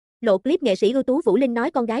Lộ clip nghệ sĩ ưu tú Vũ Linh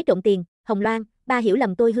nói con gái trộm tiền, Hồng Loan, ba hiểu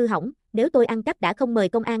lầm tôi hư hỏng, nếu tôi ăn cắp đã không mời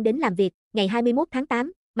công an đến làm việc. Ngày 21 tháng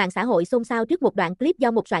 8, mạng xã hội xôn xao trước một đoạn clip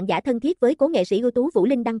do một soạn giả thân thiết với cố nghệ sĩ ưu tú Vũ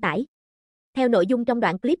Linh đăng tải. Theo nội dung trong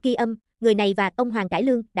đoạn clip ghi âm, người này và ông Hoàng Cải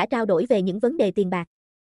Lương đã trao đổi về những vấn đề tiền bạc.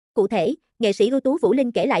 Cụ thể, nghệ sĩ ưu tú Vũ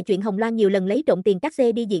Linh kể lại chuyện Hồng Loan nhiều lần lấy trộm tiền cát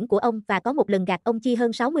xê đi diễn của ông và có một lần gạt ông chi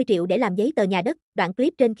hơn 60 triệu để làm giấy tờ nhà đất. Đoạn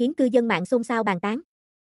clip trên khiến cư dân mạng xôn xao bàn tán.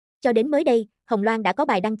 Cho đến mới đây, Hồng Loan đã có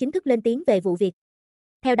bài đăng chính thức lên tiếng về vụ việc.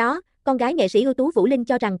 Theo đó, con gái nghệ sĩ ưu tú Vũ Linh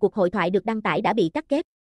cho rằng cuộc hội thoại được đăng tải đã bị cắt ghép.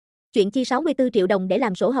 Chuyện chi 64 triệu đồng để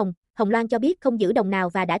làm sổ hồng, Hồng Loan cho biết không giữ đồng nào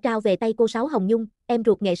và đã trao về tay cô Sáu Hồng Nhung, em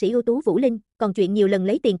ruột nghệ sĩ ưu tú Vũ Linh. Còn chuyện nhiều lần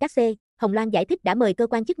lấy tiền cát xê, Hồng Loan giải thích đã mời cơ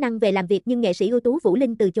quan chức năng về làm việc nhưng nghệ sĩ ưu tú Vũ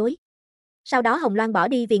Linh từ chối. Sau đó Hồng Loan bỏ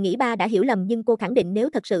đi vì nghĩ ba đã hiểu lầm nhưng cô khẳng định nếu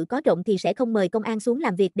thật sự có trộm thì sẽ không mời công an xuống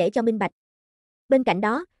làm việc để cho minh bạch. Bên cạnh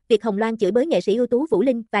đó, việc Hồng Loan chửi bới nghệ sĩ ưu tú Vũ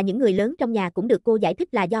Linh và những người lớn trong nhà cũng được cô giải thích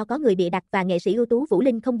là do có người bịa đặt và nghệ sĩ ưu tú Vũ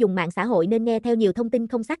Linh không dùng mạng xã hội nên nghe theo nhiều thông tin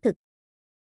không xác thực.